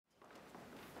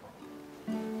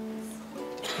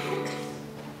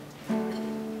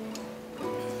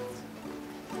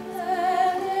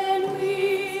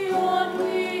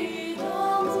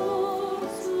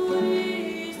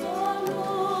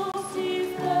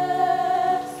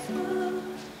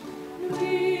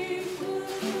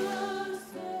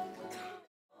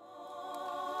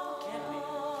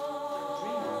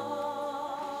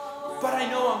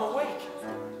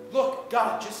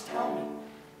enough. Just tell me,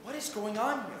 what is going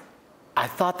on here? I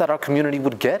thought that our community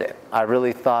would get it. I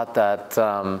really thought that,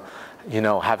 you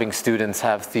know, having students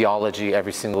have theology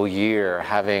every single year,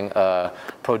 having a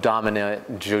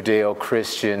predominant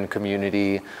Judeo-Christian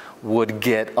community would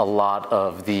get a lot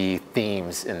of the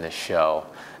themes in this show.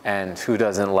 And who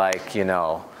doesn't like, you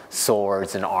know,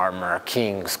 swords and armor,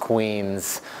 kings,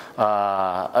 queens,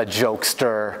 a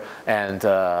jokester, and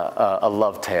a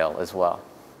love tale as well.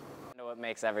 You know what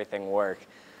makes everything work.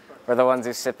 We're the ones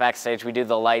who sit backstage. We do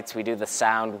the lights, we do the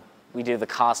sound, we do the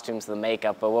costumes, the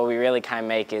makeup, but what we really kind of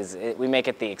make is, we make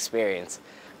it the experience.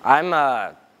 I'm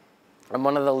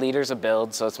one of the leaders of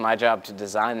build, so it's my job to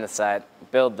design the set,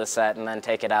 build the set, and then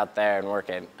take it out there and work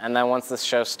it. And then once the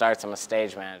show starts, I'm a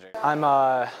stage manager. I'm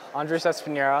Andres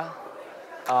Espinera.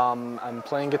 I'm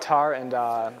playing guitar, and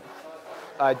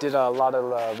I did a lot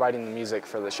of writing the music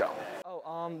for the show.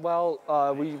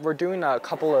 We're doing a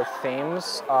couple of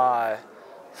themes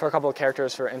for a couple of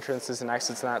characters for entrances and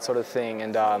exits and that sort of thing,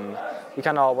 and we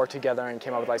kind of all worked together and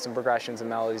came up with like some progressions and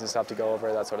melodies and stuff to go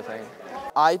over, that sort of thing.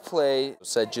 I play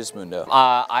Segismundo.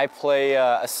 I play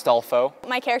Astolfo.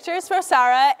 My character is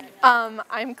Rosara.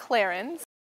 I'm Clarence.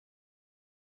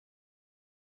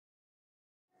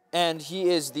 And he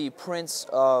is the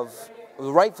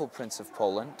rightful prince of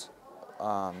Poland,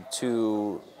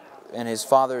 and his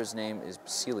father's name is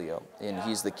Basilio, and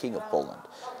he's the king of Poland.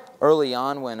 Early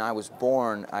on, when I was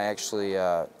born, I actually,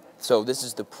 so this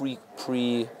is the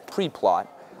pre-plot.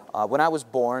 When I was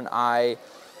born, on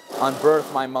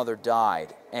birth, my mother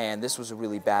died, and this was a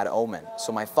really bad omen.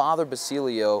 So my father,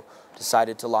 Basilio,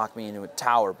 decided to lock me into a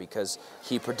tower because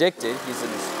he predicted,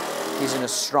 he's an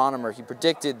astronomer, he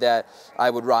predicted that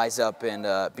I would rise up and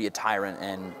be a tyrant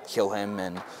and kill him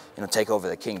and, you know, take over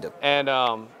the kingdom. And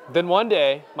then one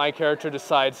day, my character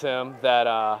decides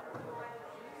that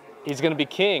he's going to be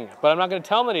king, but I'm not going to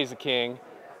tell him that he's a king,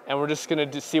 and we're just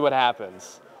going to see what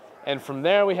happens. And from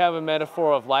there, we have a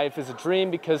metaphor of life is a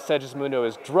dream because Segismundo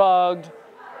is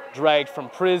dragged from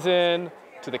prison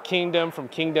to the kingdom, from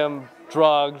kingdom,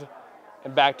 drugged,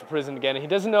 and back to prison again. And he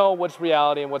doesn't know what's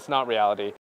reality and what's not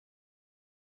reality.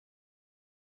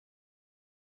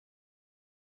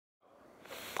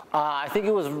 I think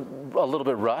it was a little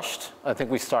bit rushed. I think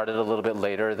we started a little bit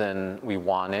later than we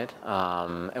wanted,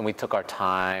 and we took our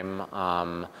time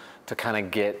to kind of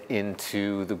get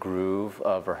into the groove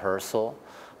of rehearsal.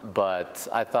 But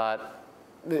I thought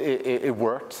it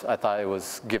worked. I thought it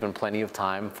was given plenty of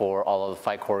time for all of the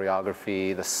fight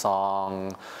choreography, the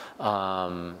song,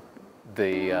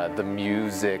 the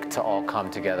music to all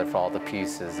come together for all the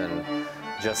pieces. And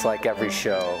just like every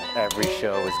show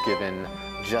is given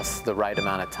just the right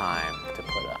amount of time to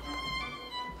put up.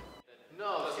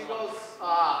 No, she goes,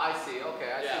 I see,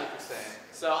 okay, I see what you're saying.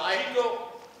 So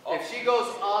if she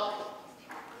goes up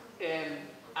and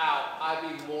out,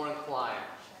 I'd be more inclined.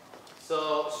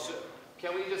 So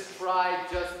can we just try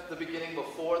just the beginning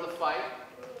before the fight?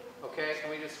 Okay, can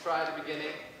we just try the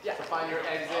beginning to find your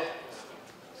exit?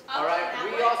 All right,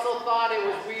 we also thought it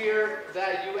was weird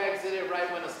that you exited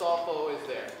right when Astolfo is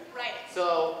there. Right.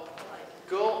 So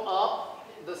go up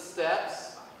the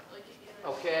steps,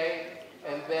 okay,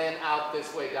 and then out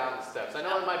this way down the steps. I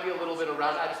know it might be a little bit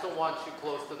around, I just don't want you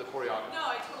close to the choreography. No,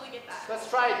 I totally get that. Let's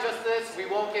try it just this, we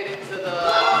won't get into the...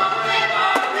 Long live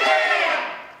our freedom!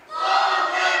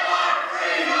 Long live our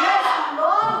freedom! Yes,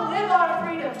 long live our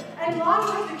freedom, and long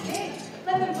live the king.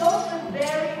 Let them both live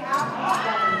very happy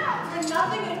together, for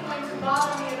nothing is going to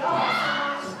bother me at all.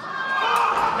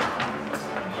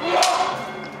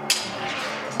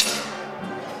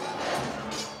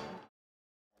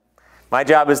 My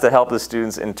job is to help the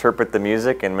students interpret the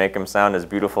music and make them sound as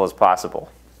beautiful as possible.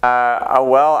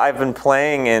 Well, I've been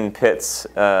playing in pits,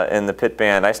 in the pit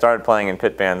band. I started playing in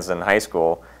pit bands in high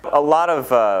school. A lot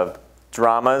of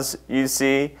dramas you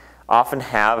see often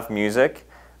have music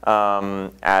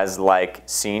as like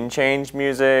scene change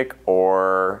music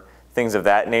or things of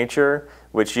that nature,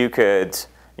 which you could,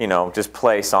 you know, just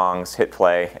play songs, hit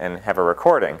play, and have a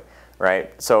recording,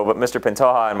 right? So, but Mr.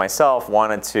 Pantoja and myself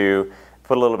wanted to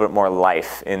put a little bit more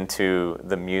life into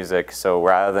the music, so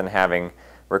rather than having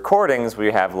recordings, we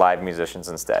have live musicians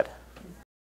instead.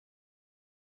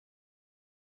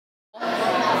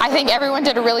 I think everyone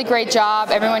did a really great job.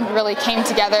 Everyone really came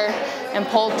together and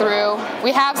pulled through.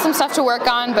 We have some stuff to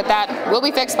work on, but that will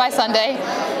be fixed by Sunday.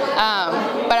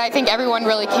 But I think everyone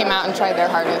really came out and tried their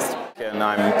hardest. And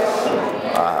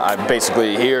I'm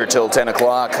basically here till 10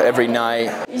 o'clock every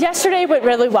night. Yesterday went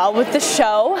really well with the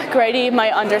show. Grady,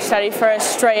 my understudy for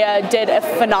Estrella, did a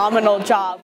phenomenal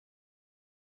job.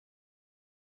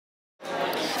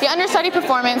 The understudy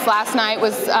performance last night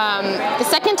was the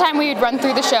second time we had run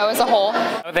through the show as a whole.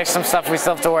 There's some stuff we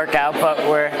still have to work out, but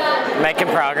we're making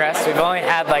progress. We've only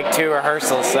had like 2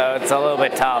 rehearsals, so it's a little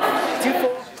bit tough.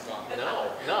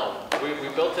 No. We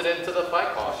built it into the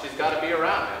fight call. She's got to be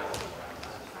around.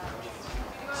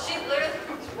 She literally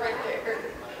was right there.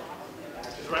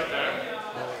 She's right there.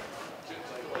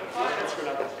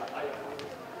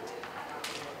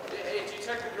 Hey, did you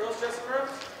check the girls' dressing room?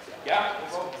 Yeah.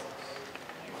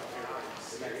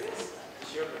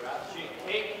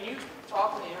 Hey, can you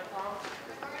talk in the intercom?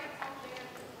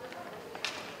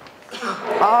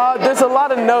 There's a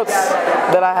lot of notes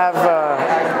that I have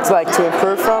to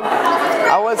improve from.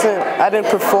 I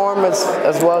didn't perform as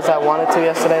well as I wanted to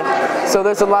yesterday, so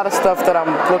there's a lot of stuff that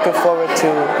I'm looking forward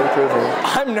to improving.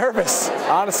 I'm nervous,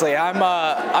 honestly. I'm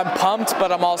pumped,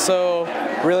 but I'm also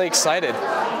really excited.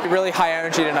 Really high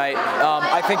energy tonight.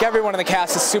 I think everyone in the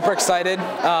cast is super excited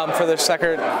for the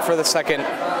second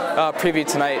preview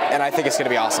tonight, and I think it's going to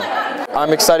be awesome.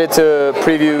 I'm excited to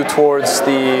preview towards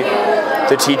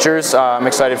the teachers. I'm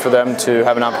excited for them to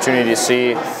have an opportunity to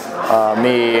see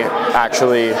me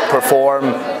actually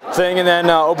perform thing, and then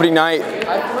opening night,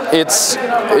 it's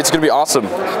going to be awesome.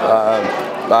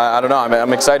 I don't know.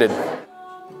 I'm excited.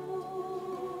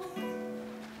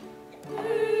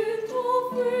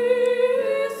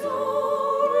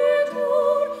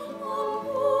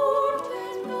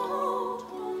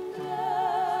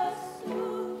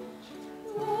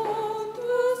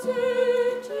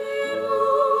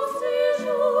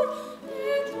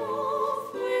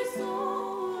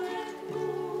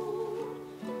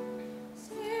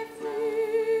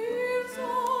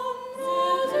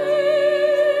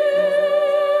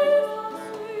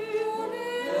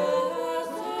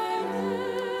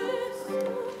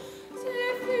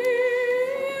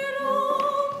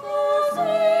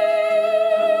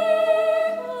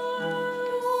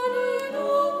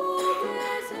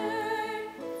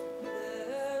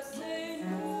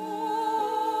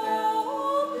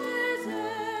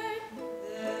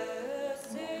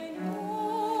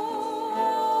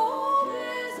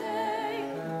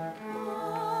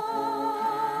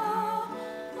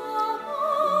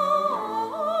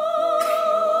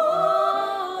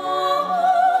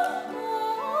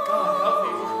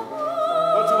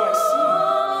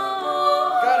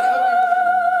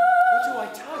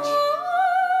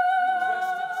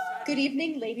 Good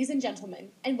evening, ladies and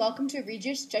gentlemen, and welcome to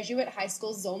Regis Jesuit High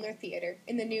School's Zollner Theater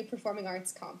in the new Performing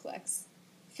Arts Complex.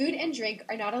 Food and drink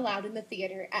are not allowed in the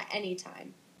theater at any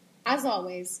time. As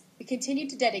always, we continue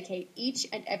to dedicate each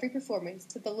and every performance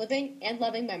to the living and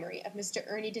loving memory of Mr.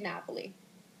 Ernie DiNapoli.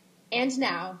 And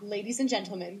now, ladies and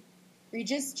gentlemen,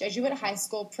 Regis Jesuit High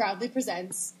School proudly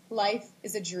presents Life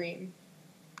is a Dream.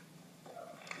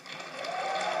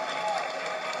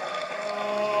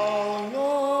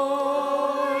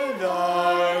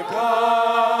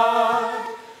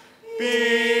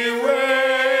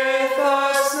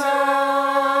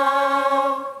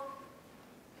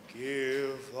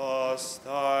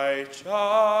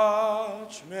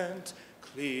 Judgment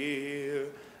clear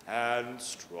and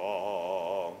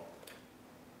strong.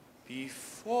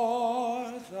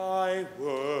 Before thy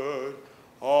word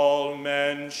all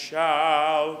men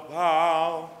shall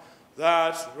bow,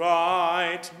 that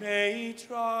right may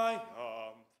triumph.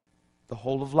 The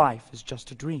whole of life is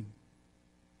just a dream.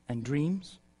 And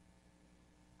dreams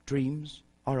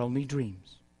are only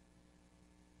dreams.